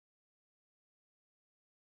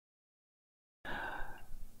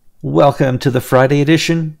Welcome to the Friday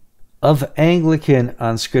edition of Anglican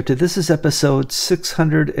Unscripted. This is episode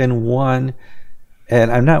 601,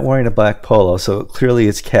 and I'm not wearing a black polo, so clearly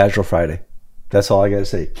it's Casual Friday. That's all I got to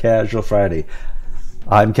say, Casual Friday.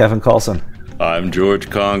 I'm Kevin Carlson. I'm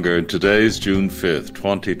George Conger, and today's June 5th,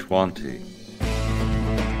 2020.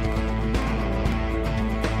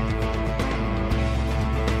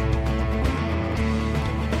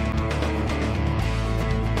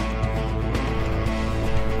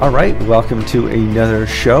 All right, welcome to another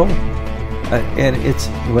show. And it's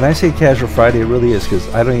when I say Casual Friday, it really is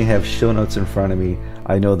because I don't even have show notes in front of me.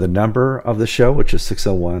 I know the number of the show, which is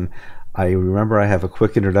 601. I remember I have a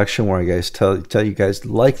quick introduction where I guys tell you guys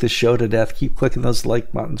like the show to death. Keep clicking those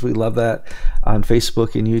like buttons. We love that on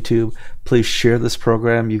Facebook and YouTube. Please share this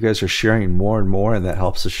program. You guys are sharing more and more, and that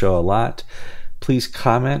helps the show a lot. Please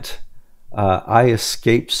comment. I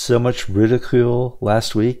escaped so much ridicule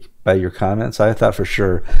last week by your comments. I thought for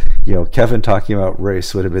sure, Kevin talking about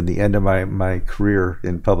race would have been the end of my career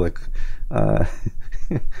in public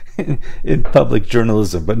in public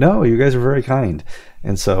journalism. But no, you guys are very kind.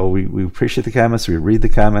 And so we appreciate the comments. We read the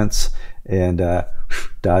comments and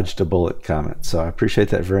dodged a bullet comment. So I appreciate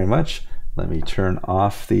that very much. Let me turn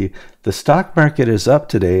off the stock market is up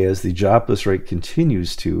today as the jobless rate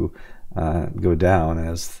continues to go down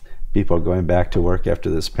as people are going back to work after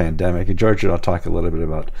this pandemic. And George and I'll talk a little bit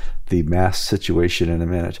about the mask situation in a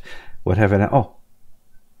minute. What have I now? Oh,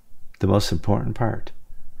 the most important part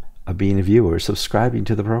of being a viewer, subscribing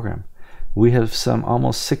to the program. We have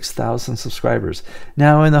almost 6,000 subscribers.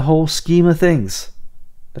 Now, in the whole scheme of things,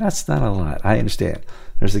 that's not a lot. I understand.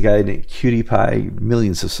 There's a guy named Cutie Pie,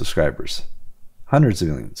 millions of subscribers, hundreds of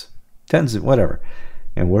millions, tens of whatever.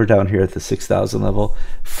 And we're down here at the 6,000 level.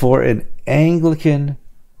 For an Anglican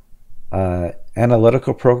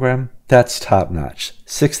analytical program, that's top notch.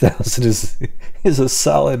 6,000 is a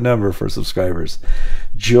solid number for subscribers.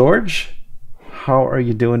 George, how are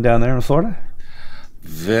you doing down there in Florida?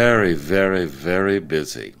 Very, very, very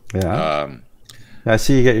busy. Yeah. I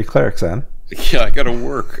see you got your clerics on. Yeah, I got to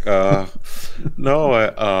work.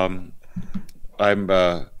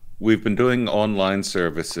 We've been doing online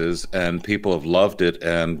services, and people have loved it.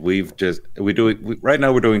 And right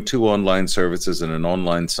now we're doing 2 online services and an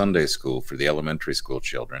online Sunday school for the elementary school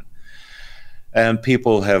children. And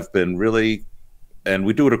people have been really, and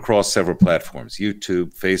we do it across several platforms: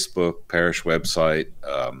 YouTube, Facebook, parish website,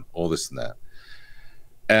 all this and that.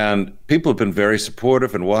 And people have been very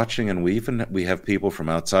supportive and watching, and we have people from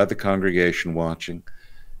outside the congregation watching.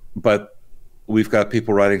 But we've got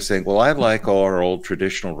people writing saying, well, I like our old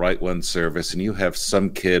traditional Right One service, and you have some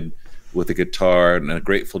kid with a guitar and a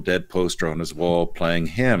Grateful Dead poster on his wall playing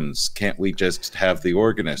hymns. Can't we just have the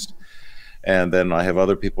organist? And then I have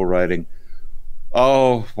other people writing,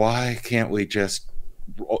 oh, why can't we just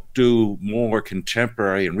do more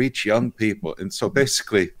contemporary and reach young people? And so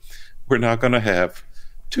basically, we're not going to have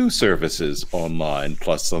 2 services online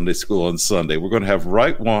plus Sunday school on Sunday. We're going to have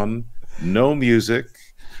Right One, no music,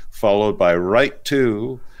 followed by Right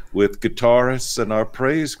Two with guitarists and our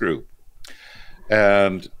praise group.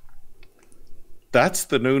 And that's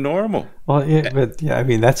the new normal. Well, I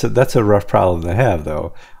mean, that's a rough problem to have,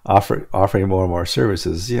 though, offering more and more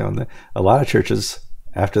services. A lot of churches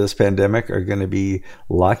after this pandemic are going to be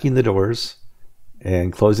locking the doors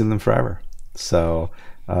and closing them forever. So,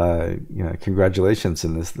 congratulations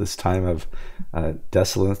in this time of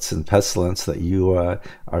desolence and pestilence that you are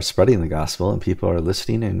spreading the gospel and people are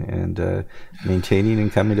listening and maintaining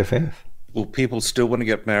and coming to faith. Well, people still want to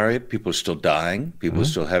get married. People are still dying. People are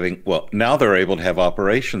still having, now they're able to have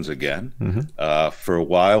operations again. For a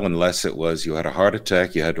while, unless it was you had a heart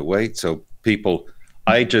attack, you had to wait. So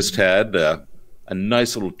I just had a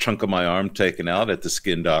nice little chunk of my arm taken out at the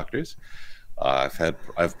skin doctor's. I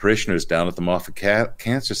have parishioners down at the Moffitt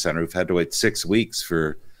Cancer Center who've had to wait 6 weeks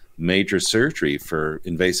for major surgery for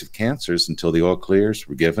invasive cancers until the all clears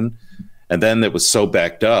were given. And then it was so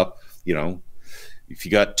backed up, if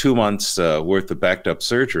you got 2 months worth of backed up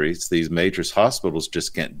surgeries, these major hospitals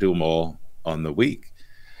just can't do them all on the week.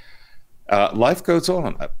 Life goes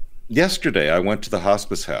on. Yesterday, I went to the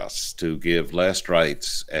hospice house to give last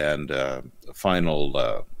rites and a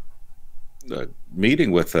final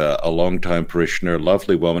meeting with a longtime parishioner, a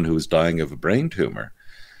lovely woman who was dying of a brain tumor.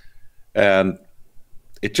 And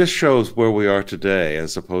it just shows where we are today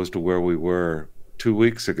as opposed to where we were 2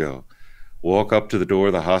 weeks ago. Walk up to the door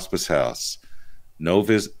of the hospice house. No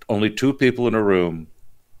visit, only 2 people in a room.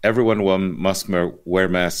 Everyone must wear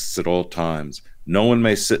masks at all times. No one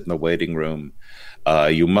may sit in the waiting room.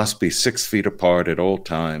 You must be 6 feet apart at all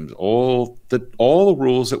times. All the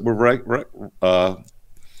rules that were written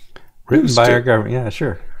by our government. Yeah,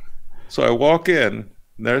 sure. So I walk in,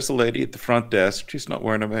 and there's a lady at the front desk. She's not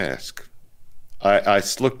wearing a mask. I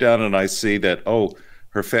look down and I see that, oh,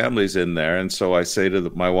 her family's in there. And so I say to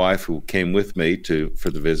my wife, who came with me for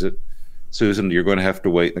the visit, Susan, you're going to have to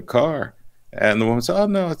wait in the car. And the woman said, oh,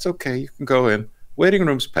 no, it's okay. You can go in. Waiting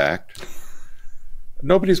room's packed.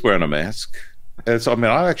 Nobody's wearing a mask. And so, I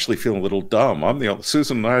mean, I actually feel a little dumb.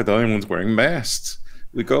 Susan and I are the only ones wearing masks.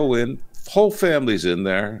 We go in, whole family's in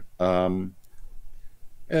there.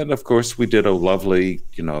 And of course, we did a lovely,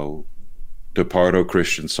 depart, O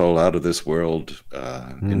Christian soul, out of this world,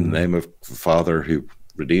 in the name of the Father who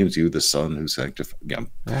redeems you, the Son who sanctifies. Yeah.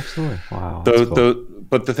 Absolutely. Wow.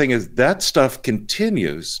 But the thing is, that stuff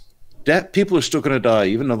continues. That people are still going to die,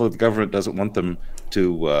 even though the government doesn't want them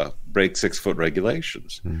to break 6-foot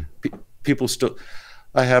regulations. People still.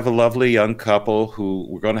 I have a lovely young couple who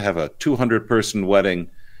we're going to have a 200-person wedding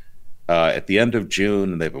at the end of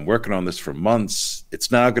June, and they've been working on this for months.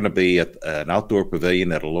 It's now going to be at an outdoor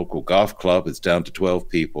pavilion at a local golf club. It's down to 12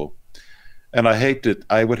 people. And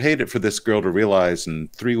I would hate it for this girl to realize in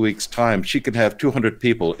 3 weeks' time she can have 200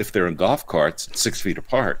 people if they're in golf carts 6 feet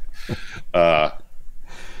apart.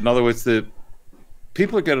 In other words, the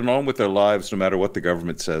people are getting on with their lives no matter what the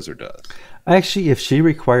government says or does. Actually, if she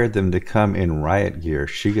required them to come in riot gear,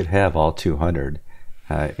 she could have all 200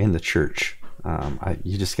 in the church.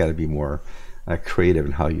 You just got to be more creative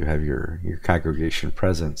in how you have your congregation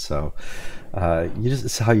present. So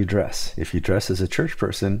it's how you dress. If you dress as a church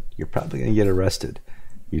person, you're probably going to get arrested.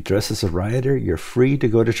 You dress as a rioter, you're free to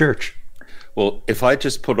go to church. Well, if I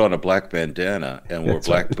just put on a black bandana and wore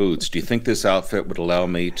black boots, do you think this outfit would allow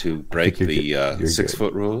me to break the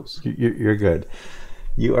 6-foot rules? You're good.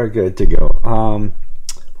 You are good to go.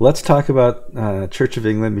 Let's talk about Church of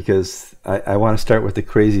England, because I want to start with the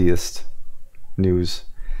craziest news.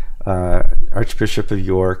 Archbishop of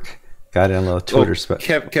York got in a little Twitter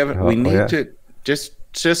Kevin, we need to just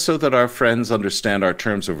so that our friends understand our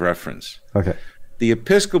terms of reference. Okay. The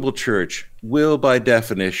Episcopal Church will, by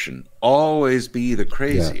definition, always be the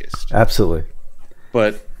craziest. Yeah, absolutely.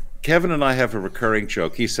 But Kevin and I have a recurring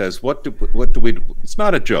joke. He says, "What do we?" It's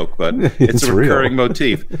not a joke, but it's a recurring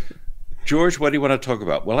motif. George, what do you want to talk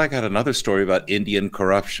about? Well, I got another story about Indian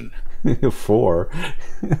corruption. 4.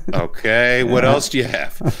 Okay, what else do you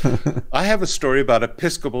have? I have a story about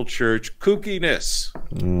Episcopal Church kookiness.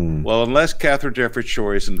 Well, unless Catherine Jefferts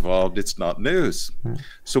Schori is involved, it's not news.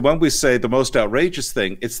 So when we say the most outrageous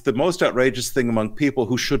thing, it's the most outrageous thing among people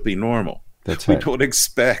who should be normal. That's right. We don't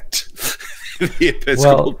expect the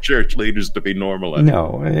Episcopal Church leaders to be normal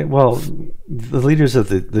anymore. No. Well, the leaders of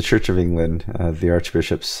the Church of England, the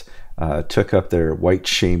archbishops, took up their white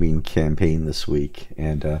shaming campaign this week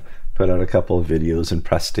and put out a couple of videos and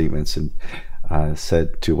press statements and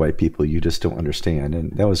said to white people, you just don't understand.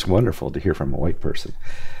 And that was wonderful to hear from a white person.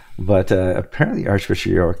 But apparently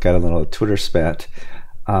Archbishop York got a little Twitter spat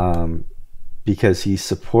because he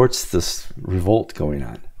supports this revolt going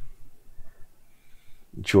on.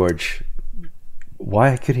 George,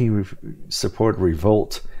 why could he support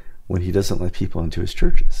revolt when he doesn't let people into his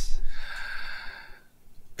churches?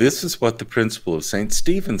 This is what the principal of St.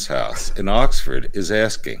 Stephen's House in Oxford is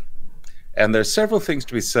asking. And there's several things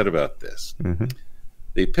to be said about this. Mm-hmm.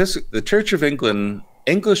 The Church of England,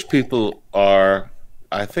 English people are,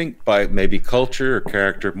 I think by maybe culture or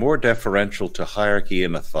character, more deferential to hierarchy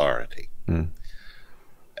and authority.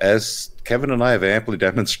 As Kevin and I have amply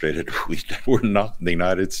demonstrated, we're not in the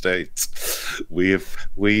United States. We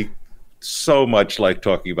so much like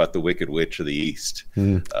talking about the Wicked Witch of the East.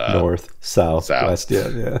 North, south, west,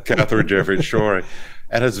 yeah. Catherine Jefferts Schori.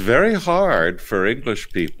 And it's very hard for English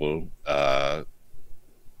people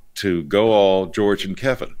to go all George and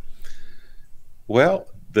Kevin. Well,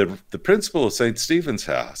 the principal of St. Stephen's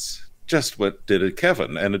House just did a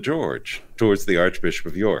Kevin and a George towards the Archbishop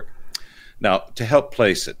of York. Now, to help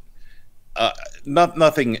place it,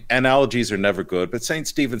 nothing, analogies are never good, but St.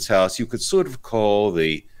 Stephen's House, you could sort of call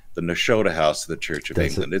the Nashotah House of the Church of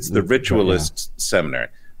England. It's the ritualist seminary.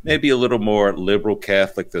 Maybe a little more liberal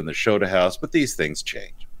Catholic than the Nashotah House, but these things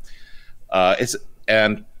change.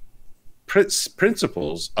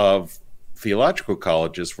 Principals of theological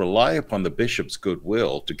colleges rely upon the bishop's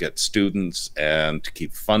goodwill to get students and to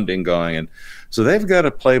keep funding going. And so they've got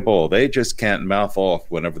to play ball. They just can't mouth off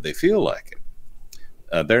whenever they feel like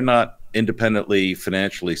it. They're not independently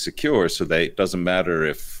financially secure, so it doesn't matter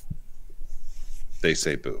if they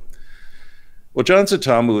say boo. Well, John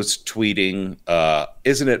Satamu was tweeting,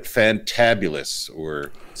 isn't it fantabulous,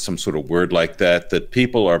 or some sort of word like that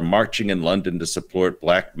people are marching in London to support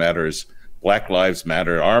Black Lives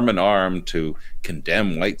Matter, arm in arm to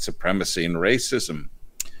condemn white supremacy and racism.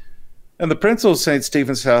 And the principal of St.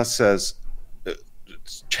 Stephen's House says,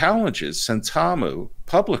 challenges Sentamu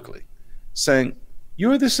publicly, saying,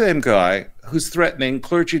 you're the same guy who's threatening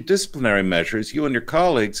clergy disciplinary measures, you and your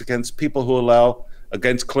colleagues, against people who allow,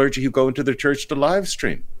 against clergy who go into their church to live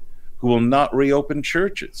stream, who will not reopen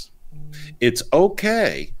churches. It's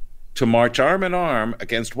okay to march arm in arm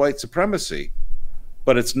against white supremacy,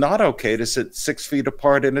 but it's not okay to sit 6 feet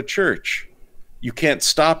apart in a church. You can't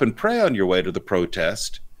stop and pray on your way to the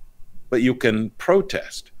protest, but you can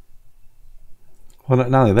protest. Well,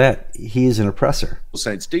 not only that, he is an oppressor.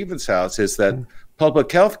 St. Stephen's House is that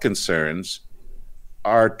public health concerns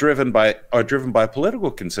are driven by political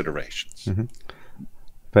considerations. Mm-hmm.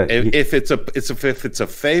 But if it's a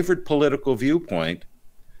favored political viewpoint,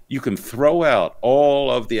 you can throw out all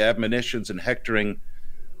of the admonitions and hectoring.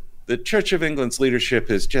 The Church of England's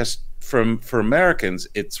leadership is just, for Americans,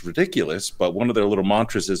 it's ridiculous. But one of their little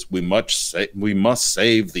mantras is, we must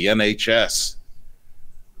save the NHS.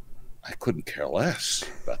 I couldn't care less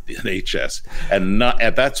about the NHS, and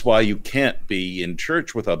that's why you can't be in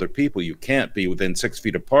church with other people. You can't be within 6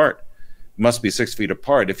 feet apart. You must be 6 feet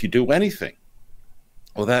apart if you do anything.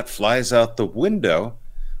 Well, that flies out the window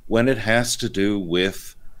when it has to do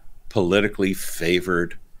with politically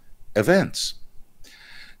favored events.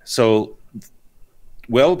 So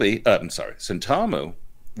Sentamu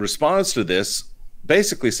responds to this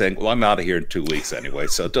basically saying, well, I'm out of here in 2 weeks anyway,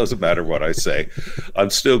 so it doesn't matter what I say.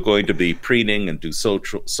 I'm still going to be preening and do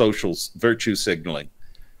social virtue signaling.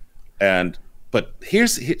 But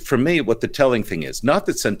here's, for me, what the telling thing is. Not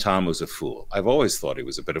that Sentamu's a fool. I've always thought he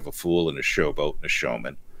was a bit of a fool and a showboat and a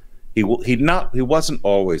showman. He wasn't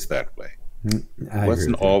always that way.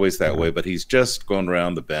 But he's just gone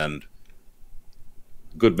around the bend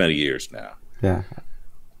a good many years now. Yeah.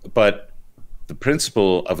 But the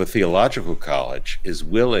principal of a theological college is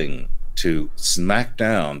willing to smack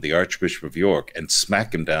down the Archbishop of York and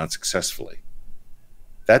smack him down successfully.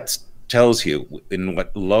 That tells you in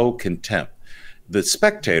what low contempt. The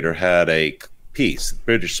Spectator had a piece,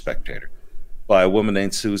 British Spectator, by a woman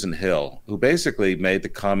named Susan Hill, who basically made the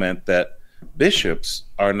comment that bishops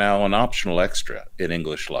are now an optional extra in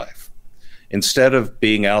English life. Instead of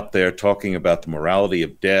being out there talking about the morality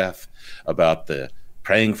of death, about the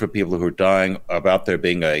praying for people who are dying, about there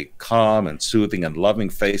being a calm and soothing and loving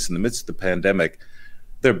face in the midst of the pandemic,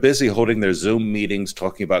 they're busy holding their Zoom meetings,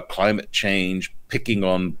 talking about climate change, picking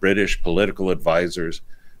on British political advisors.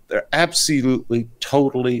 They're absolutely,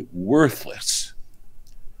 totally worthless.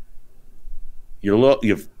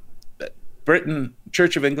 Britain,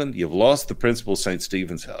 Church of England, you've lost the principal St.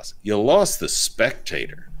 Stephen's House. You lost the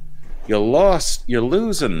Spectator. You're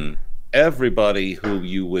losing everybody who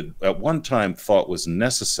you would at one time thought was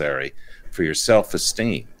necessary for your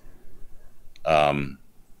self-esteem. Not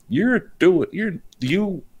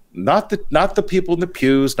the people in the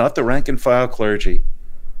pews, not the rank and file clergy,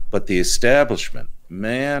 but the establishment.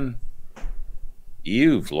 Man,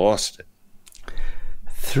 you've lost it.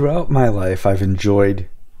 Throughout my life, I've enjoyed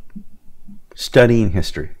studying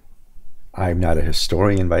history. I'm not a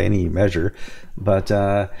historian by any measure, but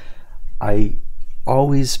I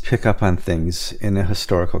always pick up on things in a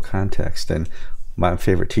historical context. And my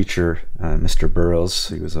favorite teacher, Mr. Burroughs,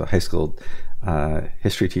 he was a high school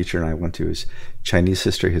history teacher, and I went to his Chinese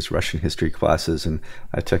history, his Russian history classes, and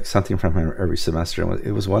I took something from him every semester, and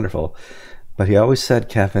it was wonderful. But he always said,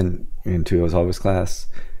 Kevin, into his always class,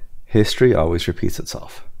 history always repeats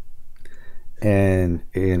itself. And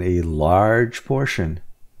in a large portion,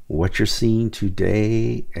 what you're seeing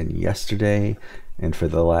today and yesterday and for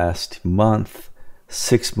the last month,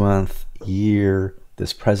 6 month, year,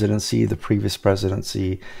 this presidency, the previous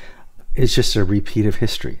presidency, is just a repeat of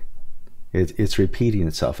history. It's repeating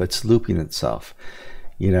itself. It's looping itself.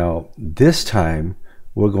 This time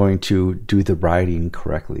we're going to do the writing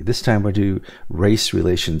correctly. This time we'll do race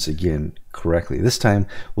relations again correctly. This time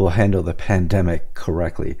we'll handle the pandemic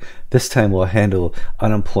correctly. This time we'll handle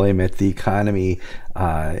unemployment, the economy,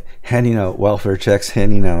 handing out welfare checks,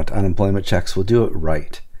 handing out unemployment checks. We'll do it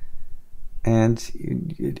right.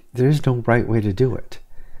 And there's no right way to do it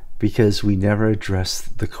because we never address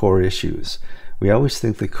the core issues. We always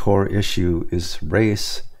think the core issue is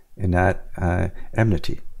race and not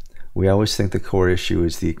enmity. We always think the core issue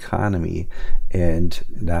is the economy and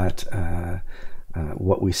not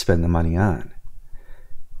what we spend the money on.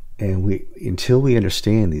 And until we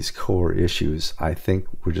understand these core issues, I think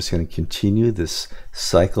we're just going to continue this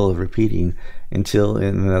cycle of repeating until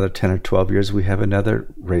in another 10 or 12 years we have another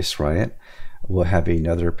race riot. We'll have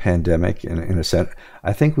another pandemic in a sense.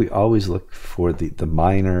 I think we always look for the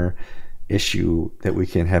minor issue that we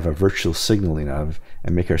can have a virtual signaling of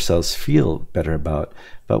and make ourselves feel better about,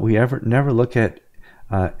 but we never look at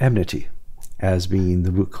enmity as being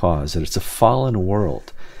the root cause, that it's a fallen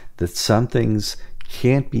world, that some things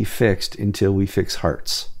can't be fixed until we fix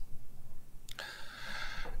hearts.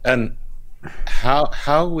 And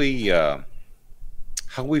how we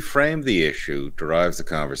frame the issue derives the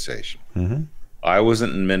conversation. Mm-hmm. I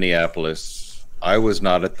wasn't in Minneapolis. I was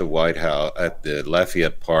not at the White House, at the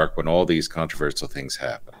Lafayette Park when all these controversial things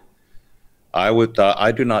happened. I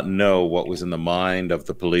do not know what was in the mind of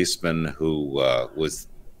the policeman who was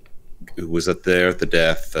there at the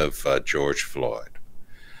death of George Floyd.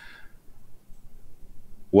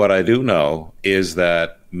 What I do know is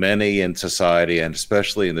that many in society, and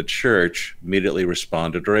especially in the church, immediately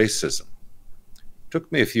responded to racism. It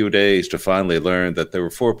took me a few days to finally learn that there were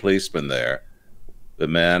 4 policemen there. The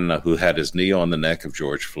man who had his knee on the neck of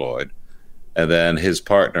George Floyd, and then his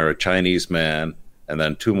partner, a Chinese man, and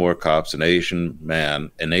then 2 more cops, an Asian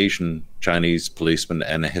man, an Asian Chinese policeman,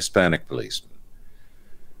 and a Hispanic policeman.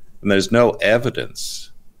 And there's no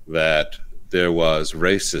evidence that there was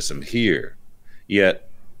racism here, yet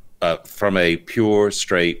from a pure,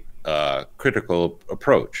 straight, critical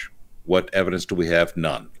approach. What evidence do we have?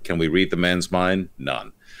 None. Can we read the man's mind?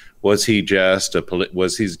 None. Was he just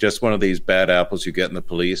one of these bad apples you get in the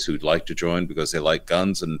police who'd like to join because they like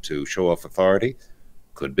guns and to show off authority?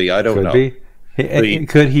 Could be. I don't know.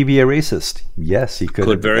 Could he be a racist? Yes, he could.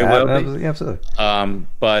 Could very well be. Absolutely.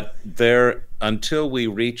 But until we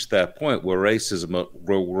reach that point where racism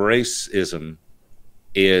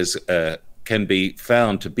is can be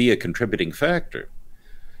found to be a contributing factor,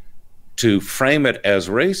 to frame it as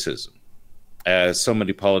racism, as so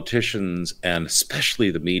many politicians and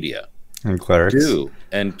especially the media and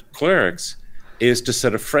clerics is to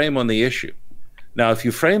set a frame on the issue. Now, if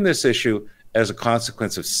you frame this issue as a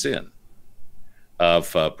consequence of sin,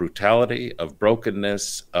 of brutality, of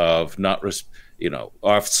brokenness, of not,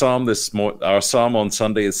 our psalm on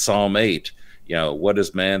Sunday is Psalm 8. What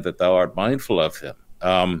is man that thou art mindful of him?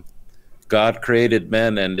 God created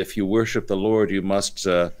men, and if you worship the Lord, you must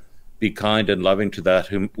be kind and loving to that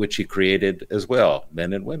which he created as well,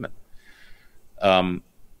 men and women.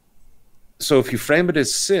 So if you frame it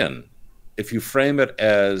as sin, if you frame it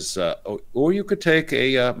as, or you could take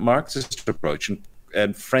a Marxist approach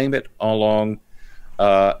and frame it along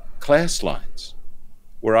class lines.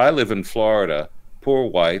 Where I live in Florida, poor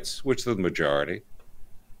whites, which are the majority,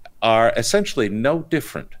 are essentially no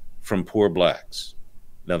different from poor blacks.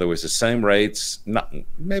 In other words, the same rates,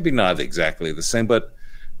 maybe not exactly the same, but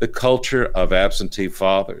the culture of absentee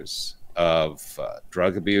fathers, of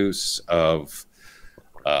drug abuse, of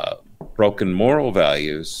broken moral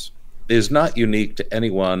values is not unique to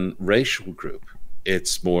any one racial group.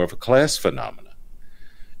 It's more of a class phenomenon.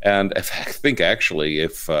 And I think actually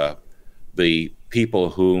if the people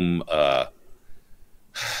whom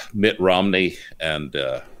Mitt Romney and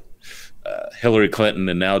Hillary Clinton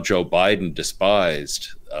and now Joe Biden despised,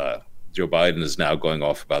 Joe Biden is now going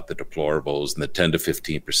off about the deplorables and the 10 to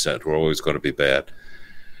 15% who are always going to be bad.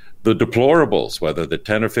 The deplorables, whether the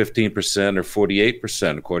 10 or 15% or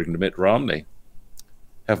 48%, according to Mitt Romney,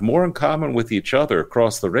 have more in common with each other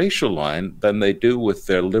across the racial line than they do with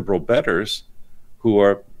their liberal betters who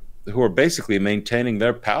are basically maintaining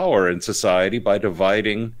their power in society by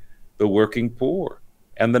dividing the working poor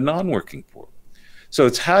and the non-working poor. So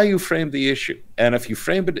it's how you frame the issue. And if you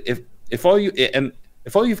frame it, if all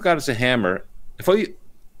you've got is a hammer,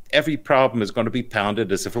 every problem is going to be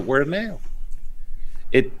pounded as if it were a nail.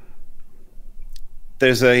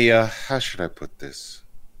 There's a how should I put this?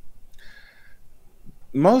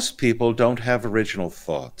 Most people don't have original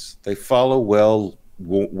thoughts. They follow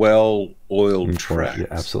well-oiled tracks. Yeah,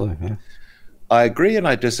 absolutely. Yeah. I agree and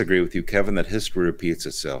I disagree with you, Kevin, that history repeats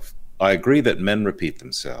itself. I agree that men repeat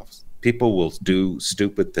themselves. People will do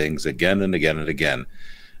stupid things again and again and again.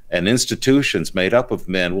 And institutions made up of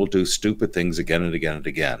men will do stupid things again and again and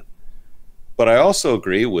again. But I also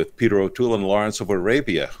agree with Peter O'Toole and Lawrence of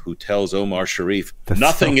Arabia, who tells Omar Sharif,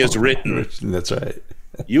 nothing is written. That's right.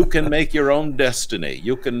 You can make your own destiny.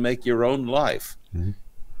 You can make your own life. Mm-hmm.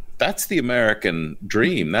 That's the American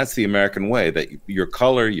dream. That's the American way, that your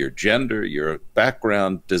color, your gender, your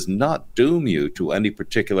background does not doom you to any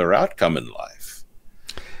particular outcome in life.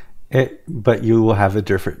 But you will have a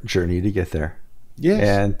different journey to get there. Yes.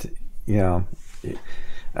 And,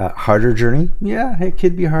 harder journey? Yeah, it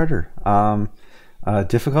could be harder.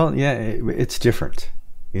 Difficult? Yeah, it's different.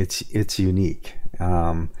 It's unique.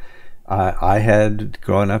 I had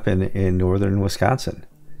grown up in northern Wisconsin,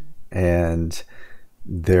 and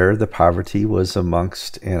there the poverty was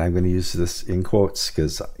amongst, and I'm going to use this in quotes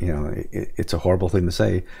because it's a horrible thing to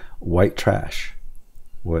say, white trash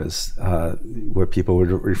was what people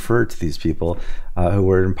would refer to these people who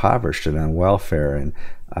were impoverished and on welfare, and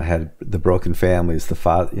had the broken families,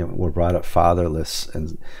 were brought up fatherless,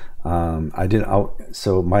 and I didn't.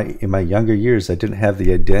 So in my younger years, I didn't have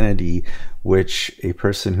the identity which a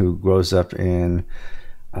person who grows up in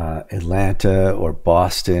Atlanta or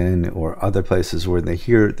Boston or other places where they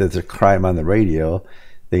hear there's a crime on the radio,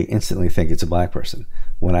 they instantly think it's a black person.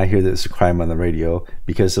 When I hear there's a crime on the radio,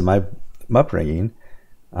 because of my upbringing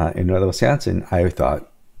in Northern Wisconsin, I thought,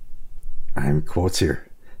 I'm quotes here,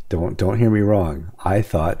 don't hear me wrong, I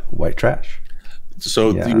thought white trash.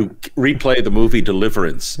 So you replay the movie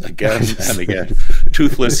Deliverance again and again.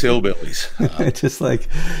 Toothless hillbillies. Just like,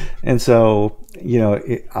 and so,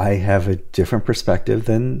 I have a different perspective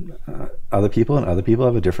than other people, and other people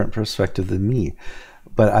have a different perspective than me.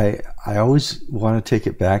 But I always want to take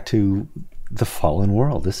it back to the fallen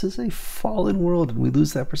world. This is a fallen world, and we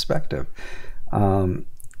lose that perspective.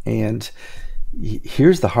 And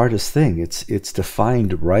here's the hardest thing. It's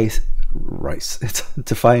defined race. It's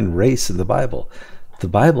defined race in the Bible. The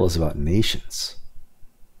Bible is about nations.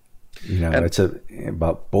 It's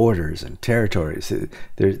about borders and territories.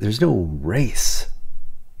 There's no race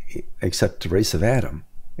except the race of Adam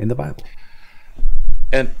in the Bible.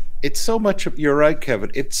 And it's so much. You're right, Kevin.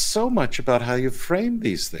 It's so much about how you frame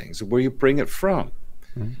these things, where you bring it from.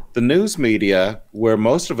 Mm-hmm. The news media, where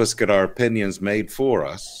most of us get our opinions made for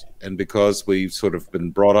us, and because we've sort of been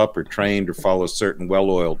brought up or trained or follow certain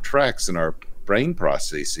well-oiled tracks in our brain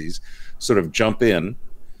processes, sort of jump in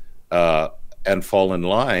and fall in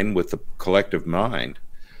line with the collective mind.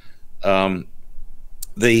 What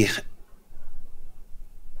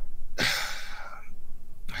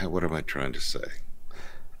am I trying to say?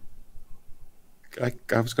 I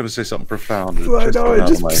was going to say something profound.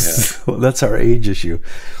 That's our age issue.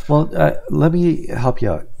 Well, let me help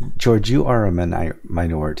you out. George, you are a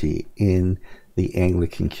minority in the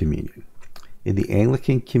Anglican Communion. In the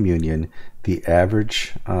Anglican Communion, the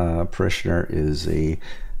average parishioner is a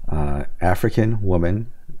African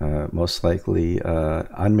woman, most likely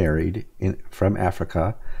unmarried, from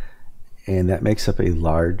Africa, and that makes up a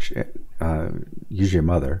large, usually a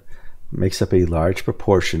mother, makes up a large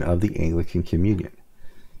proportion of the Anglican Communion.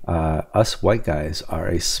 Us white guys are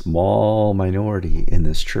a small minority in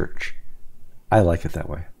this church. I like it that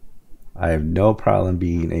way. I have no problem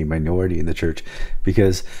being a minority in the church,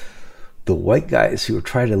 because the white guys who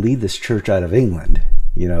try to lead this church out of England,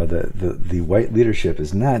 the white leadership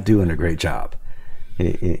is not doing a great job,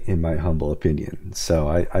 in my humble opinion. So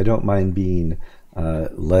I don't mind being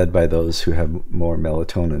led by those who have more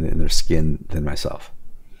melatonin in their skin than myself.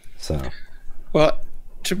 So, well,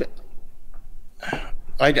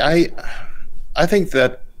 I think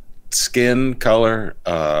that skin color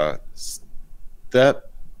that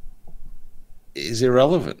is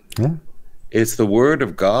irrelevant. Yeah. It's the word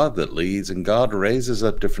of God that leads, and God raises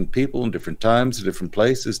up different people in different times and different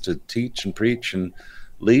places to teach and preach and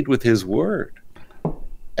lead with his word.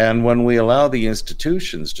 And when we allow the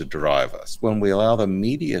institutions to drive us, when we allow the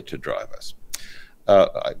media to drive us,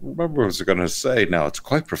 I remember what I was going to say. Now, it's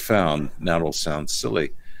quite profound. Now it'll sound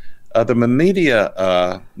silly. The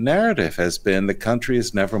media narrative has been the country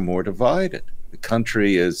is never more divided. The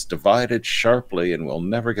country is divided sharply and will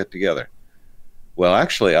never get together. Well,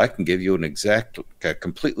 actually, I can give you a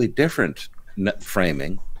completely different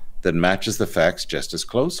framing that matches the facts just as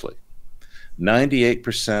closely.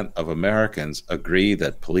 98% of Americans agree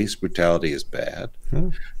that police brutality is bad.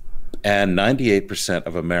 And 98%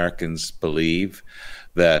 of Americans believe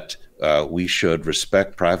that we should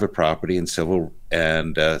respect private property and civil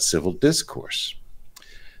discourse.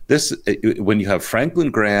 This, when you have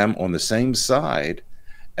Franklin Graham on the same side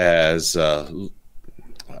as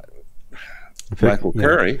Michael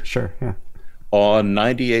Curry, on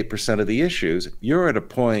 98% of the issues, you're at a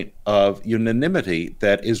point of unanimity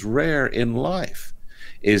that is rare in life.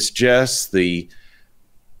 Is just the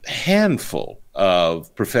handful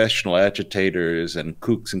of professional agitators and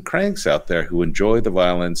kooks and cranks out there who enjoy the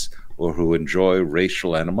violence or who enjoy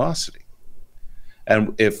racial animosity.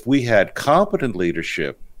 And if we had competent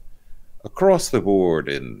leadership across the board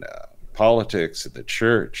in politics, in the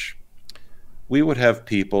church, we would have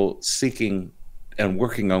people seeking and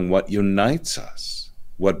working on what unites us,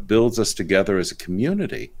 what builds us together as a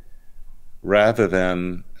community, rather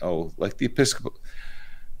than, like the Episcopal.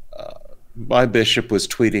 My bishop was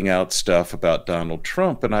tweeting out stuff about Donald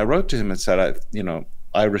Trump, and I wrote to him and said,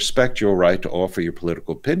 I respect your right to offer your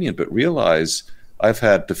political opinion, but realize I've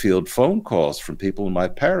had to field phone calls from people in my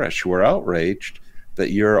parish who are outraged that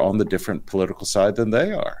you're on the different political side than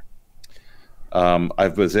they are. I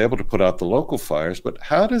was able to put out the local fires, but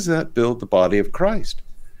how does that build the body of Christ?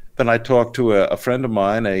 Then I talked to a friend of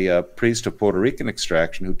mine, a priest of Puerto Rican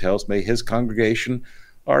extraction, who tells me his congregation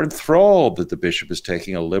are enthralled that the bishop is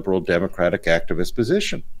taking a liberal, democratic, activist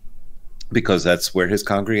position, because that's where his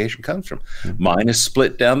congregation comes from. Mm-hmm. Mine is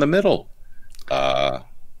split down the middle.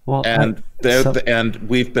 And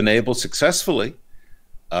we've been able successfully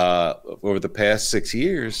over the past 6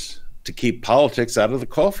 years to keep politics out of the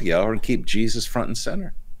coffee hour and keep Jesus front and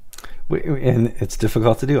center. And it's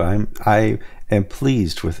difficult to do. I am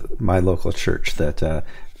pleased with my local church that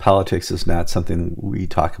politics is not something we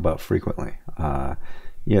talk about frequently.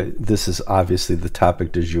 This is obviously the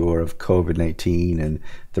topic du jour of COVID-19, and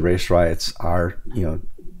the race riots are,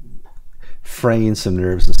 fraying some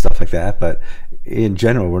nerves and stuff like that. But in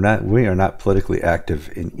general, we are not politically active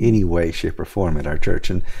in any way, shape, or form at our church,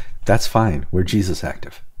 and that's fine. We're Jesus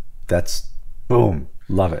active. That's boom.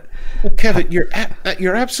 Love it. Well, Kevin, you're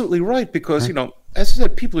absolutely right, because as I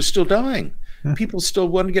said, people are still dying. People still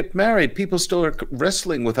want to get married. People still are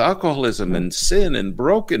wrestling with alcoholism and sin and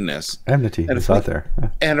brokenness. Enmity is out there.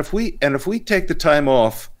 And if we take the time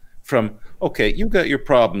off from, okay, you got your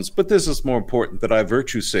problems, but this is more important, that I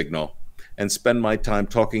virtue signal and spend my time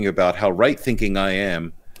talking about how right thinking I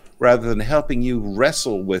am, rather than helping you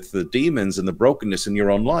wrestle with the demons and the brokenness in your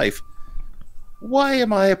own life. Why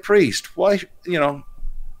am I a priest? Why,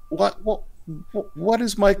 what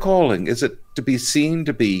is my calling? Is it to be seen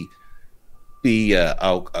to be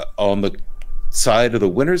on the side of the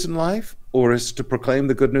winners in life, or is it to proclaim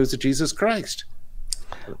the good news of Jesus Christ?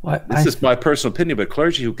 This is my personal opinion, but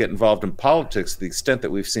clergy who get involved in politics, to the extent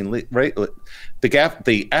that we've seen the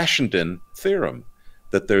Ashendon theorem,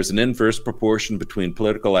 that there's an inverse proportion between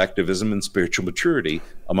political activism and spiritual maturity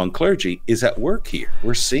among clergy, is at work here.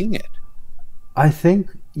 We're seeing it. I think,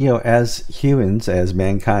 as humans, as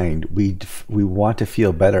mankind, we want to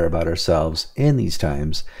feel better about ourselves in these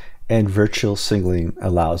times, and virtual signaling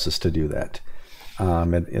allows us to do that.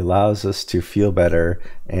 It allows us to feel better,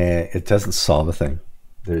 and it doesn't solve a thing.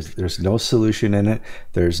 There's no solution in it.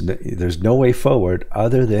 There's no way forward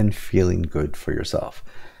other than feeling good for yourself.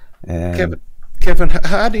 And Kevin,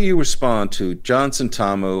 how do you respond to Johnson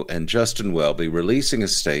Tamu and Justin Welby releasing a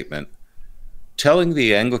statement telling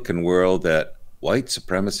the Anglican world that white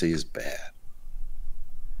supremacy is bad?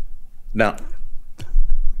 Now,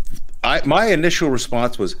 my initial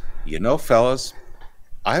response was, fellas,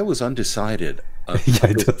 I was undecided at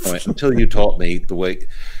this point until you taught me the way,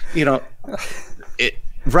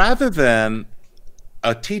 rather than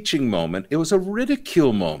a teaching moment, it was a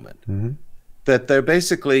ridicule moment. Mm-hmm. That they're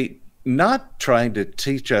basically not trying to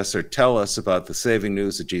teach us or tell us about the saving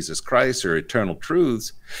news of Jesus Christ or eternal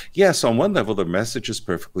truths. Yes, on one level, their message is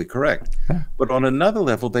perfectly correct. Yeah. But on another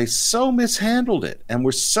level, they so mishandled it and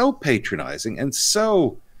were so patronizing and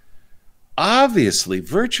so obviously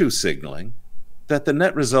virtue signaling that the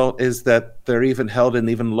net result is that they're even held in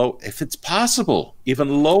even low, if it's possible,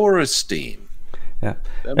 even lower esteem than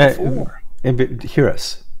before. And hear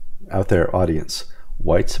us out there, audience.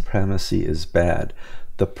 White supremacy is bad.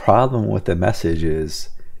 The problem with the message is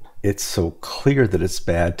it's so clear that it's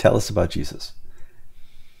bad. Tell us about Jesus.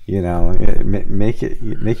 Make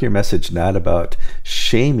your message not about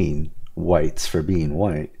shaming whites for being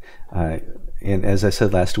white. And as I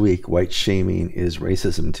said last week, white shaming is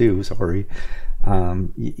racism too. Sorry.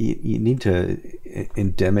 You need to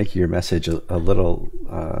endemic your message a little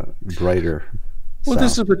brighter. Well,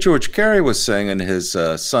 this is what George Carey was saying in his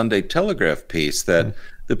Sunday Telegraph piece, that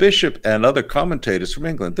the bishop and other commentators from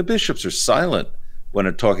England, the bishops are silent when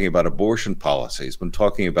they're talking about abortion policies, when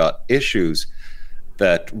talking about issues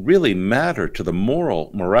that really matter to the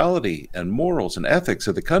morality and morals and ethics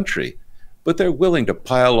of the country. But they're willing to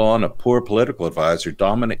pile on a poor political advisor,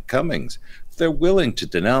 Dominic Cummings. They're willing to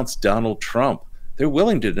denounce Donald Trump. They're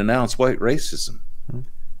willing to denounce white racism.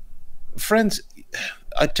 Friends,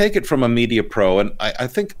 I take it from a media pro, and I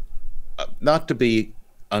think, not to be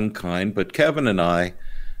unkind, but Kevin and I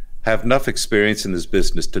have enough experience in this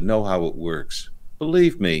business to know how it works.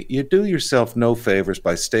 Believe me, you do yourself no favors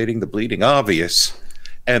by stating the bleeding obvious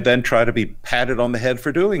and then try to be patted on the head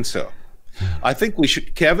for doing so. I think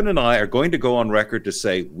Kevin and I are going to go on record to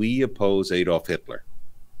say we oppose Adolf Hitler.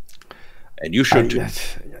 And you should too.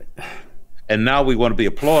 And now we want to be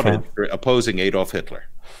applauded for opposing Adolf Hitler.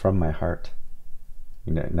 From my heart.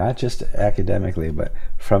 Not just academically, but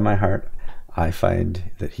from my heart, I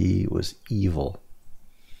find that he was evil.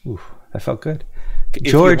 Ooh, that felt good.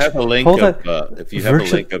 George, if you have a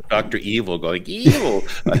link of Dr. Evil going, evil,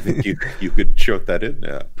 I think you could choke that in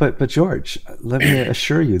there. But George, let me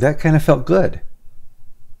assure you, that kind of felt good.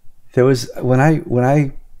 There was when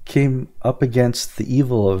I came up against the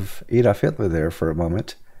evil of Adolf Hitler there for a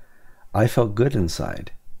moment, I felt good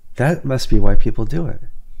inside. That must be why people do it.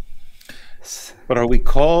 But are we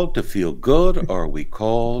called to feel good, or are we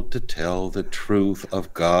called to tell the truth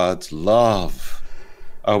of God's love?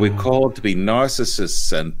 Are we called to be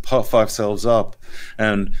narcissists and puff ourselves up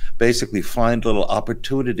and basically find little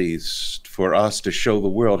opportunities for us to show the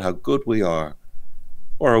world how good we are?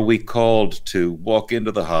 Or are we called to walk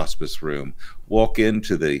into the hospice room, walk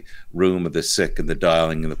into the room of the sick and the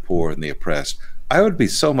dying and the poor and the oppressed? I would be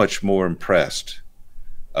so much more impressed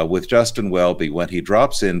with Justin Welby when he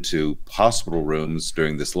drops into hospital rooms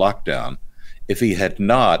during this lockdown, if he had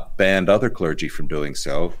not banned other clergy from doing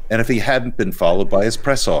so, and if he hadn't been followed by his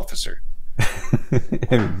press officer.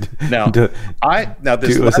 Now,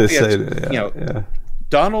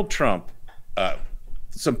 Donald Trump,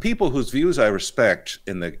 some people whose views I respect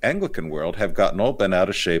in the Anglican world have gotten all bent out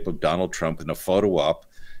of shape of Donald Trump in a photo op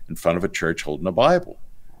in front of a church holding a Bible.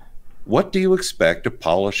 What do you expect a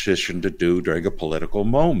politician to do during a political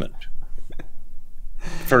moment?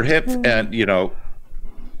 For him, and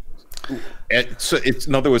so it's,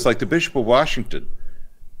 in other words, like the Bishop of Washington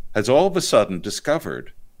has all of a sudden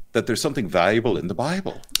discovered that there's something valuable in the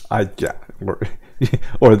Bible.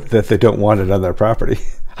 Or that they don't want it on their property.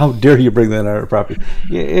 How dare you bring that on our property?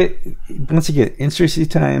 Once again, interesting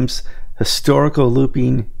times, historical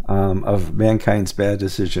looping of mankind's bad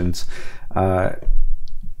decisions.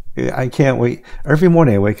 I can't wait. Every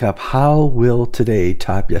morning I wake up, how will today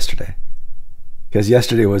top yesterday? Because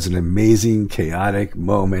yesterday was an amazing, chaotic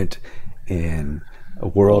moment in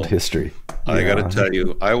world history. I got to tell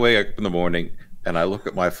you, I wake up in the morning and I look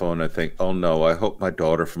at my phone and I think, oh no, I hope my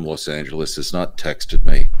daughter from Los Angeles has not texted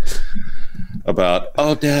me about,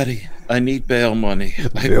 oh daddy, I need bail money.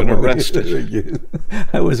 I've been arrested.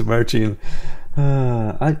 I was marching.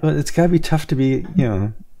 It's got to be tough to be,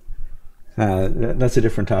 that's a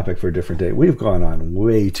different topic for a different day. We've gone on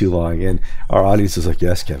way too long, and our audience is like,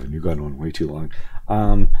 yes, Kevin, you've gone on way too long.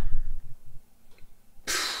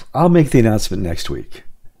 I'll make the announcement next week,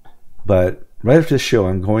 but right after this show,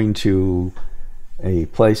 I'm going to a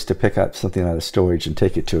place to pick up something out of storage and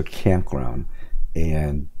take it to a campground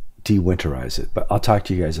and de-winterize it. But I'll talk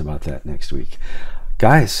to you guys about that next week.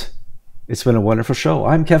 Guys, it's been a wonderful show.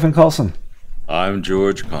 I'm Kevin Carlson. I'm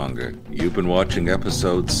George Conger. You've been watching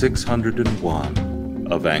episode 601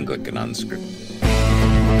 of Anglican Unscripted.